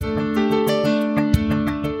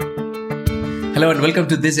Hello and welcome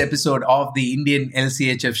to this episode of the Indian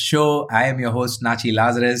LCHF show. I am your host, Nachi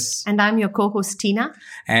Lazarus. And I'm your co-host, Tina.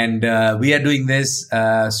 And we are doing this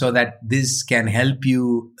so that this can help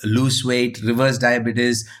you lose weight, reverse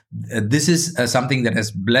diabetes. This is something that has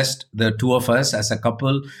blessed the two of us as a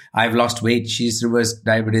couple. I've lost weight. She's reversed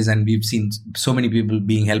diabetes, and we've seen so many people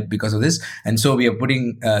being helped because of this. And so we are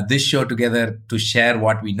putting this show together to share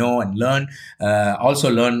what we know and learn, also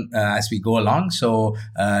learn as we go along. So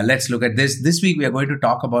let's look at this. This week, we are going to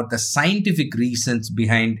talk about the scientific reasons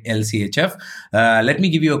behind LCHF. Let me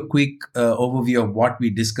give you a quick overview of what we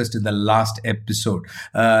discussed in the last episode.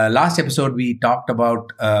 Last episode, we talked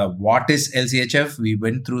about what is LCHF. We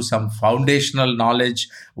went through some foundational knowledge,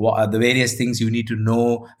 the various things you need to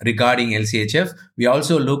know regarding LCHF. We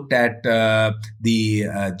also looked at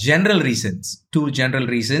the general reasons. Two general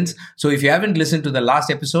reasons. So if you haven't listened to the last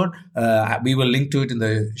episode, we will link to it in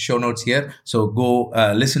the show notes here. So go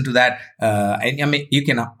listen to that. And I mean, you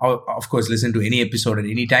can, of course, listen to any episode at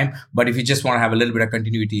any time. But if you just want to have a little bit of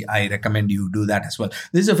continuity, I recommend you do that as well.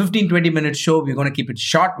 This is a 15-20 minute show. We're going to keep it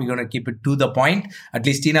short. We're going to keep it to the point. At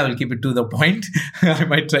least Tina will keep it to the point. I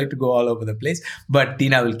might try to go all over the place, but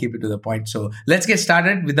Tina will keep it to the point. So let's get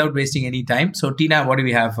started without wasting any time. So Tina, what do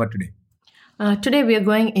we have for today? Today we are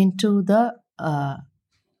going into the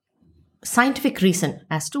scientific reason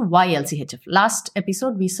as to why LCHF. Last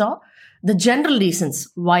episode, we saw the general reasons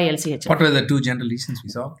why LCHF. What were the two general reasons we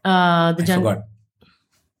saw? I forgot.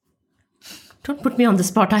 Don't put me on the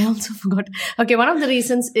spot. I also forgot. Okay, one of the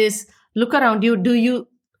reasons is look around you. Do you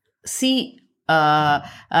see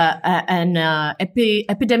an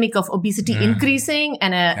epidemic of obesity increasing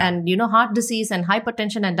and heart disease and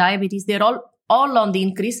hypertension and diabetes? They're all on the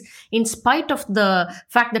increase, in spite of the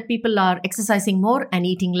fact that people are exercising more and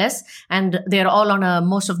eating less, and they're all on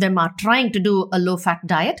most of them are trying to do a low-fat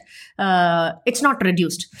diet. It's not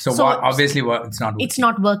reduced. So obviously it's not working. It's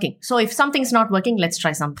not working. So if something's not working, let's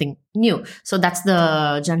try something new. So that's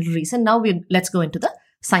the general reason. Now let's go into the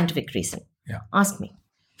scientific reason. Yeah. Ask me.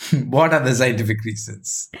 What are the scientific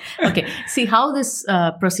reasons? Okay. See how this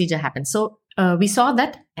procedure happens. So we saw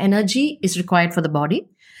that energy is required for the body.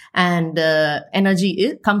 And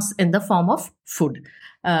energy comes in the form of food.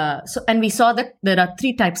 And we saw that there are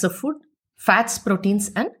three types of food: fats,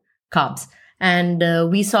 proteins, and carbs. And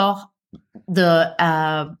we saw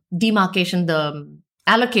the demarcation, the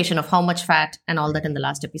allocation of how much fat and all that in the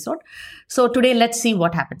last episode. So today, let's see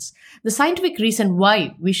what happens. The scientific reason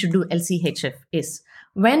why we should do LCHF is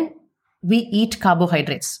when we eat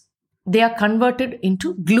carbohydrates, they are converted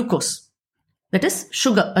into glucose. That is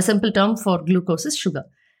sugar. A simple term for glucose is sugar.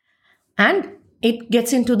 And it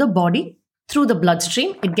gets into the body through the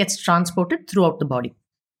bloodstream. It gets transported throughout the body.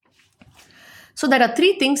 So there are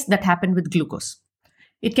three things that happen with glucose.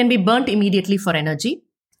 It can be burnt immediately for energy.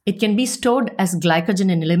 It can be stored as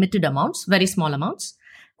glycogen in limited amounts, very small amounts.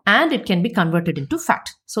 And it can be converted into fat.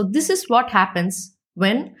 So this is what happens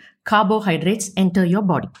when carbohydrates enter your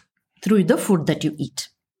body through the food that you eat.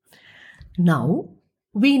 Now,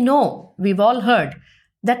 we've all heard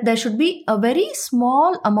that there should be a very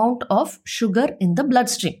small amount of sugar in the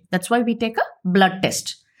bloodstream. That's why we take a blood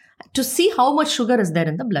test to see how much sugar is there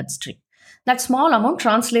in the bloodstream. That small amount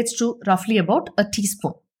translates to roughly about a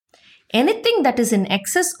teaspoon. Anything that is in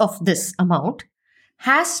excess of this amount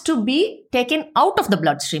has to be taken out of the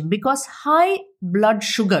bloodstream because high blood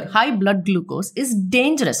sugar, high blood glucose is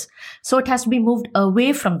dangerous. So it has to be moved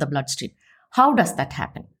away from the bloodstream. How does that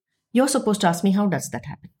happen? You're supposed to ask me, how does that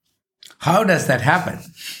happen? How does that happen?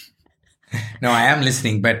 No, I am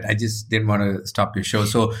listening, but I just didn't want to stop your show.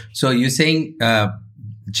 So you're saying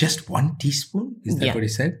just 1 teaspoon? Is that what you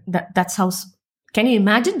said? That's how. Can you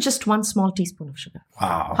imagine just 1 small teaspoon of sugar?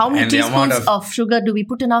 Wow. How many teaspoons of sugar do we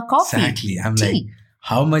put in our coffee? Exactly. I'm like,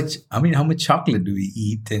 how much chocolate do we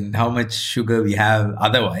eat and how much sugar we have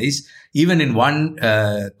otherwise? Even in one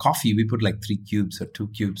coffee, we put like 3 cubes or 2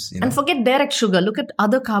 cubes. And forget direct sugar. Look at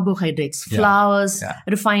other carbohydrates, flours,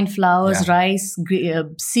 refined flours, rice,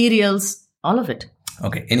 cereals, all of it.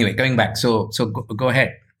 Okay. Anyway, going back. So go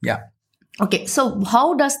ahead. Yeah. Okay. So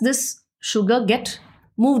how does this sugar get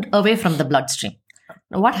moved away from the bloodstream?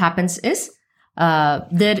 Now, what happens is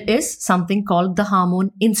there is something called the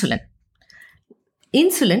hormone insulin.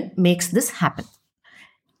 Insulin makes this happen.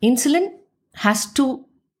 Insulin has 2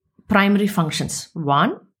 primary functions.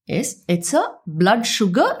 One is it's a blood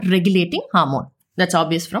sugar regulating hormone. That's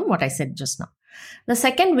obvious from what I said just now. The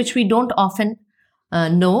second, which we don't often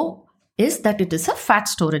know, is that it is a fat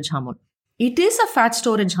storage hormone. It is a fat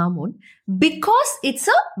storage hormone because it's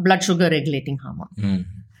a blood sugar regulating hormone.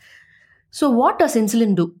 So what does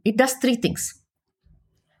insulin do? It does 3 things.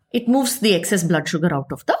 it moves the excess blood sugar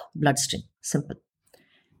out of the bloodstream. Simple.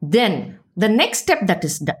 Then the next step that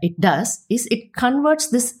it does is it converts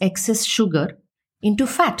this excess sugar into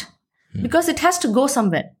fat because it has to go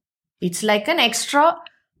somewhere. It's like an extra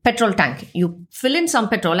petrol tank. You fill in some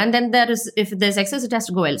petrol and then if there's excess, it has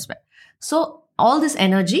to go elsewhere. So all this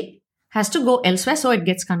energy has to go elsewhere. So it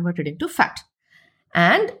gets converted into fat.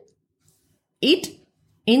 And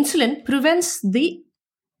insulin prevents the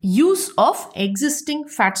use of existing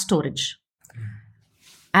fat storage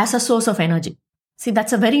as a source of energy. See,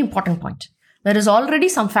 that's a very important point. There is already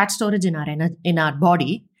some fat storage in our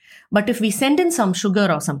body. But if we send in some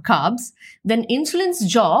sugar or some carbs, then insulin's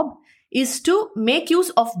job is to make use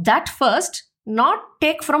of that first, not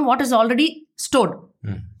take from what is already stored.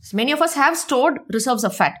 So many of us have stored reserves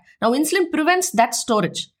of fat. Now, insulin prevents that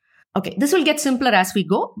storage. Okay, this will get simpler as we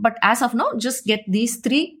go. But as of now, just get these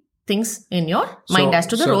 3 things in your mind as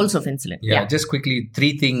to the roles of insulin. Yeah, just quickly,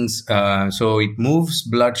 3 things. So it moves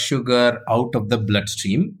blood sugar out of the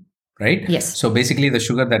bloodstream, right? Yes. So basically the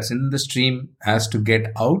sugar that's in the stream has to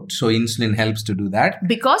get out. So insulin helps to do that.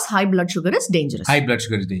 Because high blood sugar is dangerous. High blood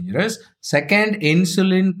sugar is dangerous. Second,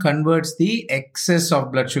 insulin converts the excess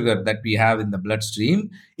of blood sugar that we have in the bloodstream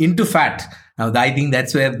into fat. Now, I think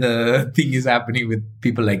that's where the thing is happening with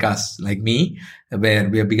people like us, like me, where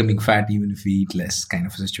we are becoming fat even if we eat less, kind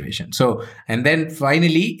of a situation. So, and then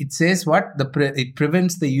finally, it says what? It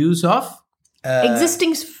prevents the use of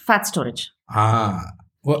existing fat storage.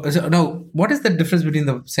 Well, so now, what is the difference between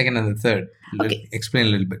the second and the third? Okay. Explain a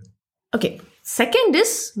little bit. Okay. Second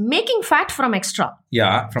is making fat from extra.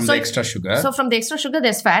 Yeah, from the extra sugar. So from the extra sugar,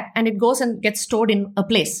 there's fat and it goes and gets stored in a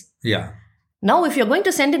place. Yeah. Now, if you're going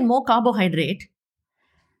to send in more carbohydrate,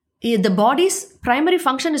 the body's primary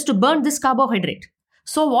function is to burn this carbohydrate.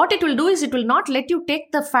 So what it will do is it will not let you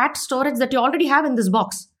take the fat storage that you already have in this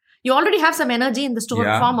box. You already have some energy in the stored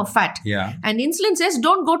form of fat. Yeah. And insulin says,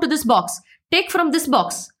 don't go to this box. Take from this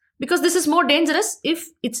box. Because this is more dangerous if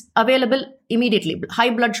it's available immediately.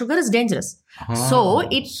 High blood sugar is dangerous. So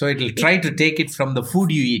it'll try to take it from the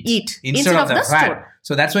food you eat instead of the fat. Stored.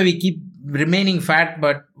 So that's why we keep remaining fat,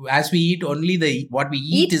 but as we eat, only what we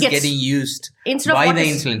eat is getting used by the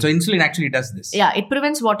insulin. So insulin actually does this. Yeah, it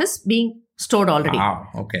prevents what is being stored already. Wow,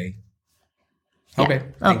 okay. Okay,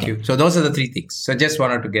 thank you. So those are the 3 things. So just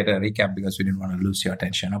wanted to get a recap because we didn't want to lose your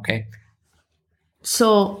attention, okay?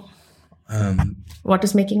 So, what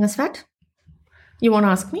is making us fat? You want to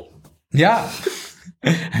ask me? Yeah.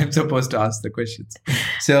 I'm supposed to ask the questions.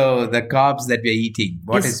 So the carbs that we're eating,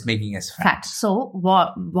 what is making us fat? So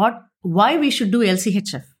why we should do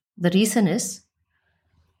LCHF? The reason is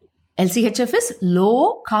LCHF is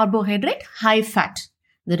low carbohydrate, high fat.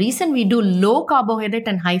 The reason we do low carbohydrate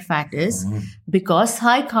and high fat is because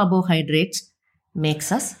high carbohydrates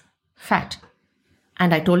makes us fat.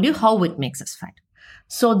 And I told you how it makes us fat.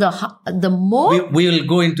 So the more... We will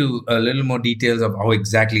go into a little more details of how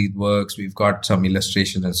exactly it works. We've got some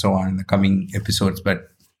illustrations and so on in the coming episodes. But,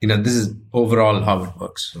 this is overall how it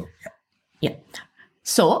works. So, yeah.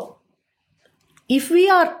 So, if we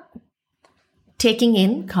are taking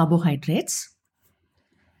in carbohydrates,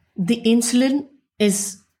 the insulin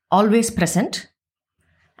is always present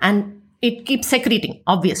and it keeps secreting,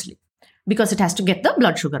 obviously, because it has to get the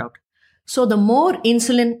blood sugar out. So, the more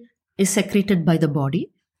insulin is secreted by the body,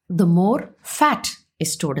 the more fat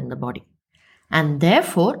is stored in the body. And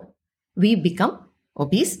therefore, we become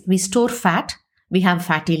obese. We store fat. We have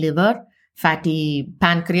fatty liver, fatty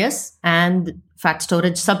pancreas, and fat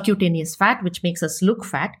storage, subcutaneous fat, which makes us look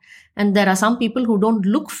fat. And there are some people who don't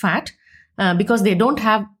look fat because they don't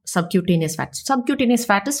have subcutaneous fat. Subcutaneous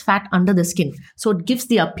fat is fat under the skin. So it gives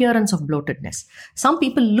the appearance of bloatedness. Some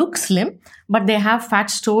people look slim, but they have fat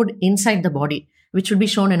stored inside the body, which will be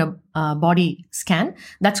shown in a body scan.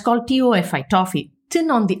 That's called TOFI, TOFI,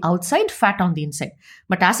 thin on the outside, fat on the inside.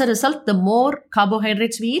 But as a result, the more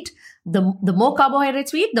carbohydrates we eat, the more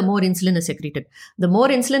carbohydrates we eat, the more insulin is secreted. The more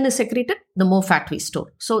insulin is secreted, the more fat we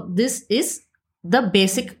store. So this is the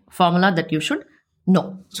basic formula that you should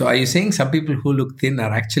know. So are you saying some people who look thin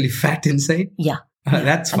are actually fat inside? Yeah.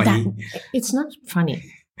 That's funny. It's not funny.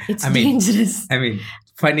 It's dangerous.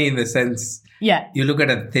 Funny in the sense... Yeah. You look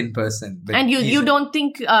at a thin person. And you don't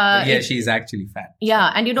think... she's actually fat.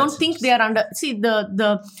 Yeah. And you don't think they are under... See,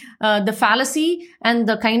 the fallacy and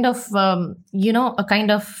the kind of, a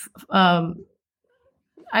kind of, I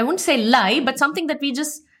wouldn't say lie, but something that we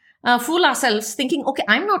just fool ourselves thinking, okay,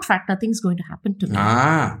 I'm not fat. Nothing's going to happen to me.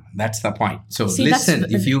 That's the point. So listen,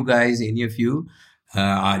 if you guys, any of you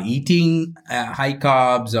are eating high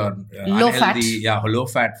carbs or low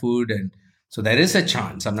fat food, and so there is a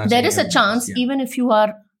chance. I'm not. There is a chance, even if you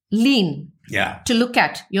are lean. Yeah. to look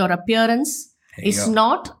at your appearance is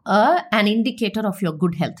not an indicator of your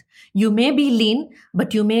good health. You may be lean,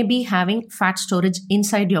 but you may be having fat storage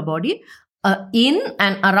inside your body, in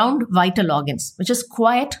and around vital organs, which is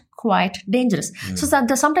quite dangerous. So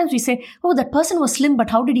sometimes we say, oh, that person was slim, but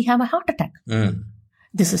how did he have a heart attack?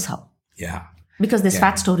 This is how. Yeah. Because there's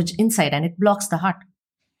fat storage inside and it blocks the heart.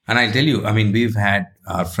 And I'll tell you, I mean, we've had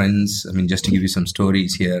our friends, I mean, just to give you some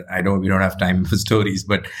stories here, we don't have time for stories,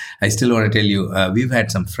 but I still want to tell you, we've had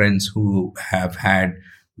some friends who have had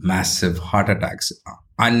massive heart attacks,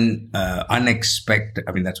 unexpected.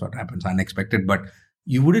 I mean, that's what happens, unexpected, but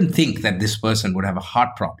you wouldn't think that this person would have a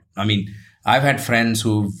heart problem. I mean, I've had friends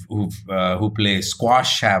who play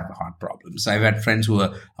squash have heart problems. I've had friends who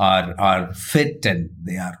are fit and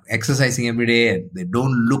they are exercising every day and they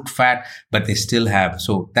don't look fat, but they still have.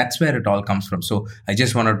 So that's where it all comes from. So I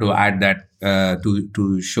just wanted to add that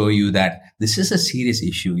to show you that this is a serious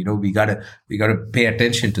issue. You know, we gotta pay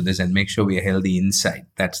attention to this and make sure we are healthy inside.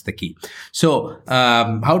 That's the key. So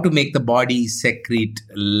how to make the body secrete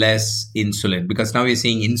less insulin? Because now we're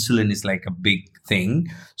saying insulin is like a big thing.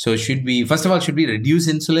 So should we reduce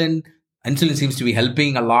insulin? Insulin seems to be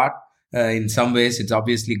helping a lot. In some ways, it's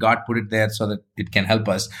obviously God put it there so that it can help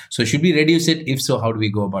us. So should we reduce it? If so, how do we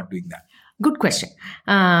go about doing that? Good question.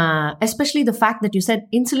 Especially the fact that you said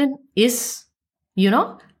insulin is,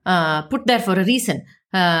 put there for a reason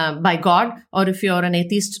by God, or if you're an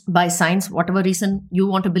atheist, by science, whatever reason you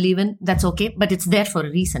want to believe in, that's okay. But it's there for a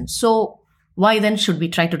reason. So why then should we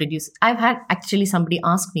try to reduce it? I've had actually somebody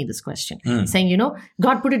ask me this question, saying,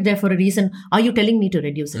 God put it there for a reason. Are you telling me to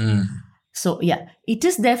reduce it? So yeah, it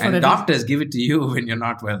is there for and a doctors reason. give it to you when you're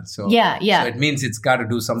not well. So yeah. So it means it's got to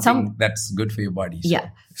do something that's good for your body. So. Yeah.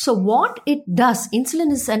 So what it does,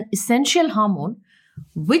 insulin is an essential hormone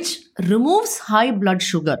which removes high blood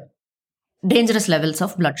sugar, dangerous levels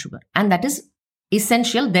of blood sugar, and that is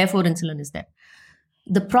essential. Therefore, insulin is there.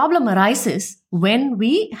 The problem arises when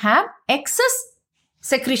we have excess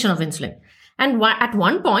secretion of insulin, and at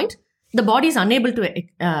one point the body is unable to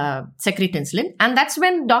secrete insulin, and that's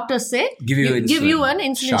when doctors say give you an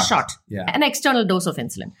insulin shot. An external dose of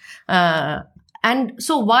insulin. And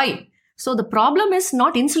so why? So the problem is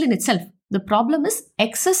not insulin itself. The problem is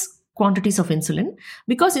excess quantities of insulin,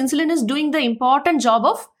 because insulin is doing the important job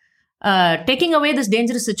of taking away this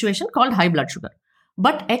dangerous situation called high blood sugar.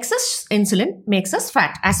 But excess insulin makes us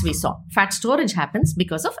fat, as we saw. Fat storage happens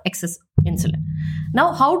because of excess insulin.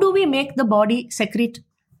 Now, how do we make the body secrete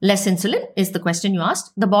less insulin is the question you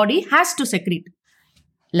asked. The body has to secrete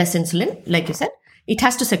less insulin, like you said. It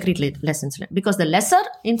has to secrete less insulin, because the lesser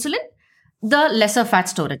insulin, the lesser fat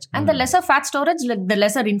storage. And the lesser fat storage, the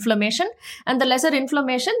lesser inflammation. And the lesser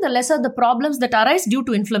inflammation, the lesser the problems that arise due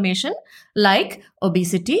to inflammation, like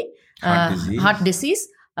obesity, heart disease,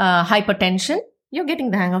 hypertension. You're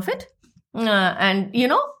getting the hang of it.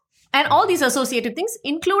 And all these associated things,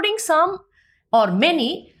 including some or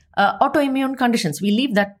many autoimmune conditions. We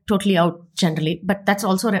leave that totally out generally, but that's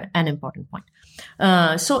also an important point.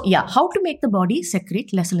 So how to make the body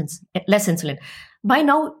secrete less insulin? By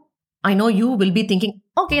now, I know you will be thinking,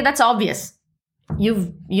 okay, that's obvious.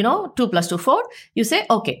 2 + 2 = 4. You say,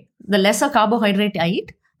 okay, the lesser carbohydrate I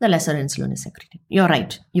eat, the lesser insulin is secreted. You're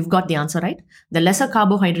right. You've got the answer right. The lesser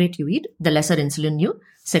carbohydrate you eat, the lesser insulin you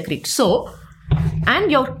secrete. So, and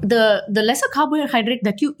the lesser carbohydrate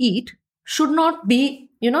that you eat should not be,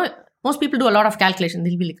 most people do a lot of calculation.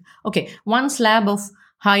 They'll be like, okay, 1 slab of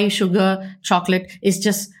high sugar chocolate is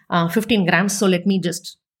just 15 grams. So let me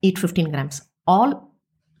just eat 15 grams. All,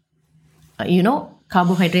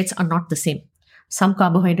 carbohydrates are not the same. Some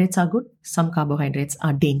carbohydrates are good. Some carbohydrates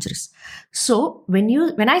are dangerous. So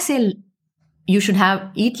when I say you should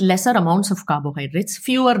eat lesser amounts of carbohydrates,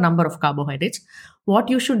 fewer number of carbohydrates, what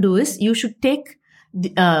you should do is you should take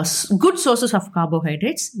good sources of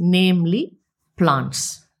carbohydrates, namely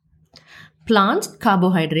plants. Plant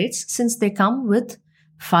carbohydrates, since they come with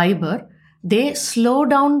fiber, they slow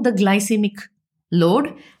down the glycemic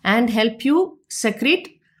load and help you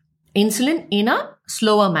secrete insulin in a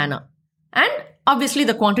slower manner. And obviously,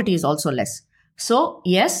 the quantity is also less. So,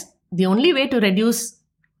 yes, the only way to reduce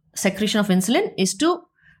secretion of insulin is to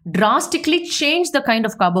drastically change the kind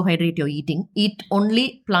of carbohydrate you're eating. Eat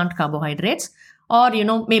only plant carbohydrates, or,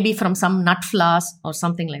 maybe from some nut flours or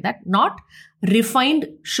something like that. Not refined,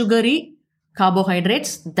 sugary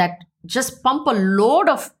carbohydrates that just pump a load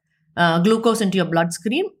of glucose into your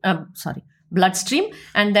bloodstream,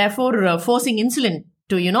 and therefore forcing insulin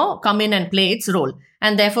to, come in and play its role,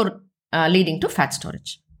 and therefore leading to fat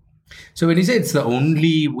storage. So when you say it's the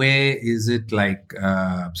only way, is it like,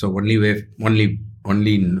 only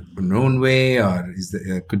only known way, or is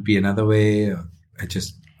there could be another way? Or I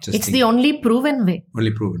just it's the only proven way.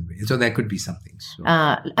 Only proven way. So there could be something. So.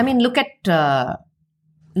 I mean, look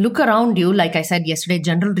around you. Like I said yesterday,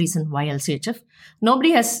 general reason why LCHF.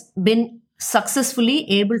 Nobody has been successfully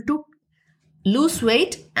able to lose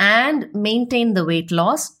weight and maintain the weight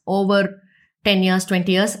loss over 10 years,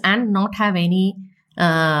 20 years, and not have any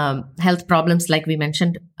health problems like we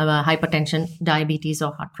mentioned, hypertension, diabetes,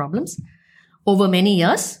 or heart problems over many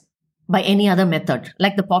years by any other method,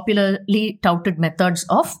 like the popularly touted methods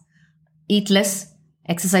of eat less,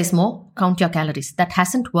 exercise more, count your calories. That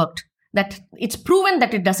hasn't worked. That it's proven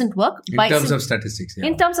that it doesn't work in terms of statistics. Yeah.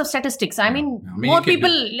 In terms of statistics, I mean more people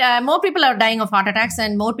are dying of heart attacks,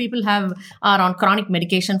 and more people are on chronic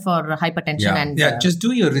medication for hypertension. Just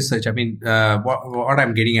do your research. I mean, what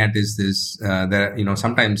I'm getting at is this: that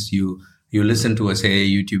sometimes you listen to a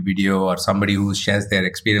YouTube video or somebody who shares their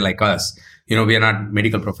experience like us. We are not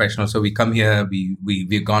medical professionals, so we come here.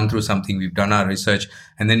 We've gone through something. We've done our research,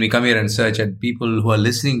 and then we come here and search. And people who are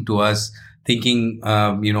listening to us thinking,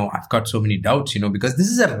 I've got so many doubts, because this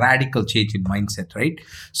is a radical change in mindset, right?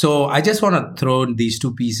 So I just want to throw these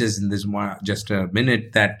two pieces in this just a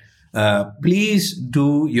minute that please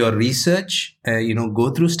do your research, go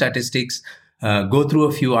through statistics, go through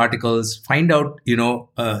a few articles, find out,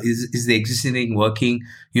 is the existing thing working?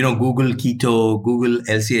 Google keto, Google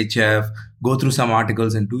LCHF, go through some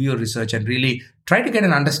articles and do your research and really try to get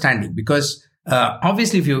an understanding, because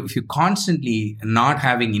obviously, if you're constantly not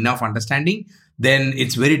having enough understanding, then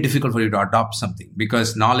it's very difficult for you to adopt something,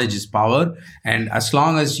 because knowledge is power. And as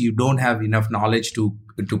long as you don't have enough knowledge to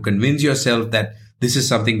convince yourself that this is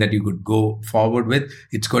something that you could go forward with,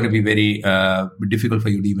 it's going to be very difficult for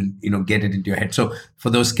you to even get it into your head. So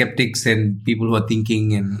for those skeptics and people who are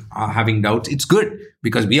thinking and are having doubts, it's good,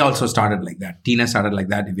 because we also started like that. Tina started like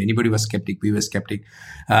that. If anybody was skeptic, we were skeptic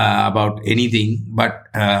about anything. But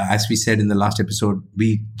as we said in the last episode,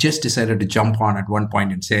 we just decided to jump on at one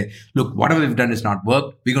point and say, look, whatever we've done is not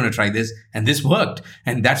worked. We're going to try this. And this worked.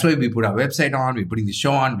 And that's why we put our website on. We're putting the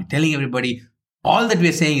show on. We're telling everybody. All that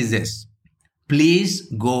we're saying is this. Please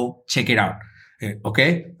go check it out.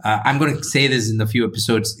 Okay. I'm going to say this in the few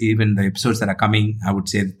episodes, even the episodes that are coming, I would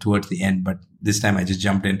say towards the end, but this time I just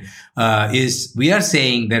jumped in, is we are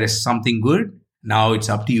saying there is something good. Now it's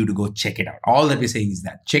up to you to go check it out. All that we're saying is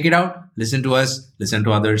that check it out, listen to us, listen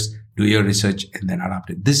to others, do your research, and then adapt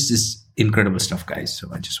it. This is incredible stuff, guys. So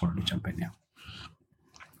I just wanted to jump in now.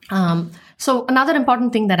 So another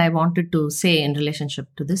important thing that I wanted to say in relationship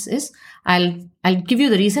to this is I'll give you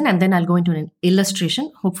the reason, and then I'll go into an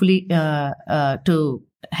illustration, hopefully to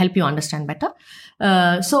help you understand better.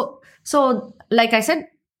 So like I said,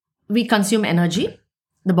 we consume energy.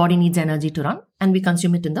 The body needs energy to run, and we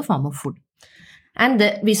consume it in the form of food. And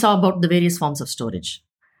we saw about the various forms of storage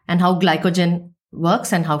and how glycogen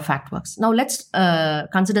works and how fat works. Now let's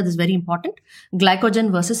consider this very important: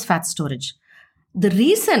 glycogen versus fat storage. The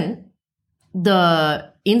reason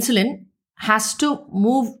the insulin has to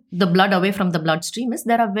move the blood away from the bloodstream is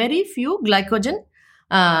there are very few glycogen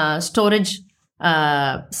storage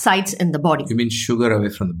sites in the body. You mean sugar away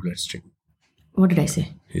from the bloodstream? What did I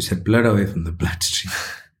say? You said blood away from the bloodstream.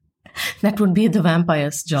 That would be the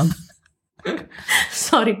vampire's job.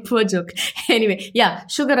 Sorry, poor joke. Anyway,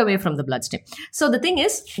 sugar away from the bloodstream. So the thing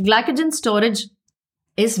is, glycogen storage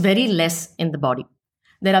is very less in the body.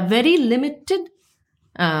 There are very limited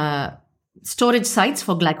storage sites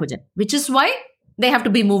for glycogen, which is why they have to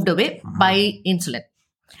be moved away by insulin.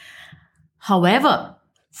 However,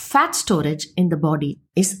 fat storage in the body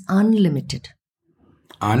is unlimited.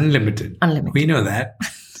 Unlimited. We know that.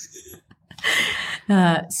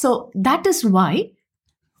 So that is why,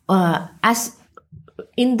 as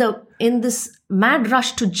in this mad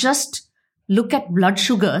rush to just look at blood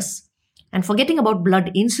sugars and forgetting about blood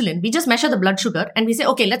insulin, we just measure the blood sugar and we say,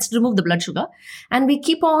 okay, let's remove the blood sugar. And we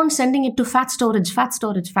keep on sending it to fat storage.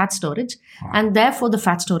 And therefore the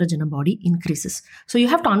fat storage in a body increases. So you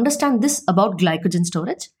have to understand this about glycogen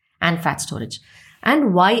storage and fat storage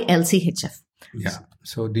and why LCHF. Yeah.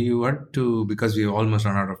 So do you want to, because we've almost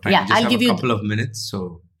run out of time, I'll give you a couple of minutes.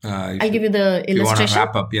 So I'll give you the illustration. You want to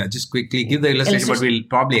wrap up? Yeah, just quickly give the illustration, but we'll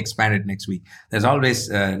probably expand it next week. There's always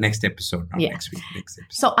next episode, not next week. Next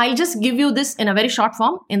episode. So I'll just give you this in a very short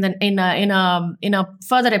form. In a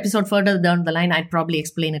further episode further down the line, I'd probably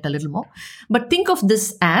explain it a little more. But think of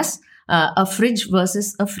this as a fridge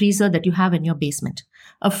versus a freezer that you have in your basement.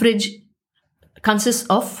 A fridge consists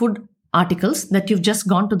of food articles that you've just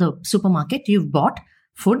gone to the supermarket, you've bought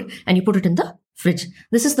food, and you put it in the fridge.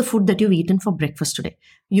 This is the food that you've eaten for breakfast today.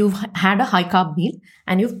 You've had a high carb meal,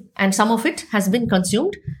 and some of it has been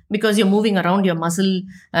consumed because you're moving around your muscle,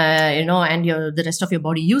 and the rest of your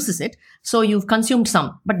body uses it. So you've consumed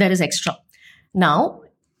some, but there is extra. Now,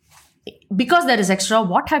 because there is extra,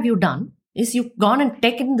 what have you done is you've gone and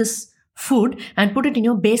taken this food and put it in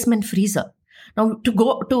your basement freezer. Now,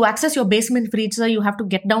 to access your basement freezer, you have to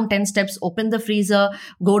get down 10 steps, open the freezer,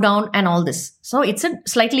 go down, and all this. So it's a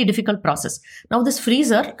slightly difficult process. Now, this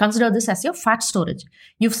freezer, consider this as your fat storage.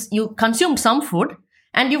 You consumed some food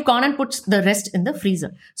and you've gone and put the rest in the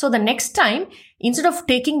freezer. So the next time, instead of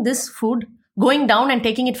taking this food, going down and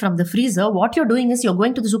taking it from the freezer, what you're doing is you're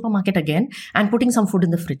going to the supermarket again and putting some food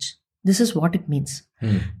in the fridge. This is what it means.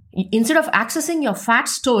 Instead of accessing your fat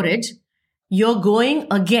storage, you're going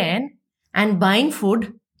again and buying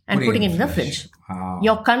food and putting it in the fridge. Wow.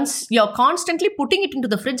 You're constantly putting it into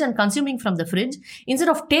the fridge and consuming from the fridge instead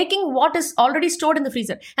of taking what is already stored in the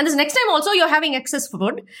freezer. And this next time also you're having excess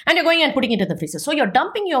food and you're going and putting it in the freezer. So you're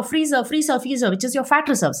dumping your freezer, which is your fat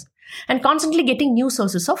reserves, and constantly getting new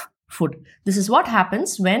sources of food. This is what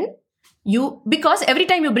happens because every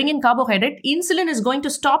time you bring in carbohydrate, insulin is going to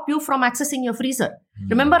stop you from accessing your freezer.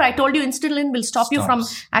 Remember, I told you insulin will stop you from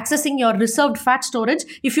accessing your reserved fat storage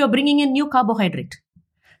if you're bringing in new carbohydrate.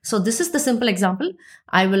 So this is the simple example.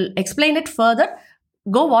 I will explain it further.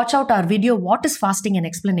 Go watch out our video, What is Fasting, an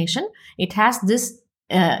Explanation. It has this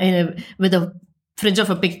with a fridge of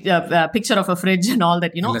a picture of a fridge and all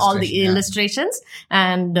that, all the illustrations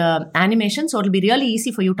and animation. So it'll be really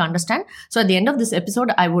easy for you to understand. So at the end of this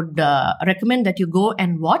episode, I would recommend that you go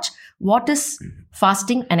and watch What is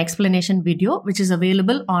Fasting, an Explanation video, which is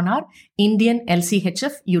available on our Indian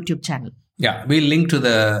LCHF YouTube channel. Yeah, we'll link to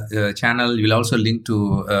the channel. We'll also link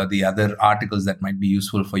to the other articles that might be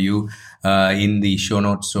useful for you in the show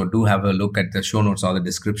notes. So do have a look at the show notes or the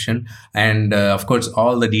description. And of course,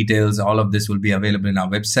 all the details, all of this will be available in our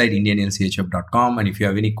website, indianlchf.com. And if you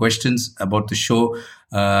have any questions about the show,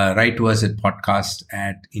 write to us at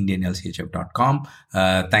podcast@indianlchf.com.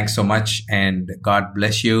 Thanks so much and God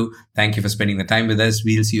bless you. Thank you for spending the time with us.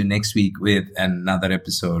 We'll see you next week with another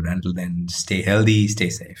episode. Until then, stay healthy, stay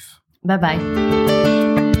safe.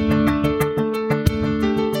 Bye-bye.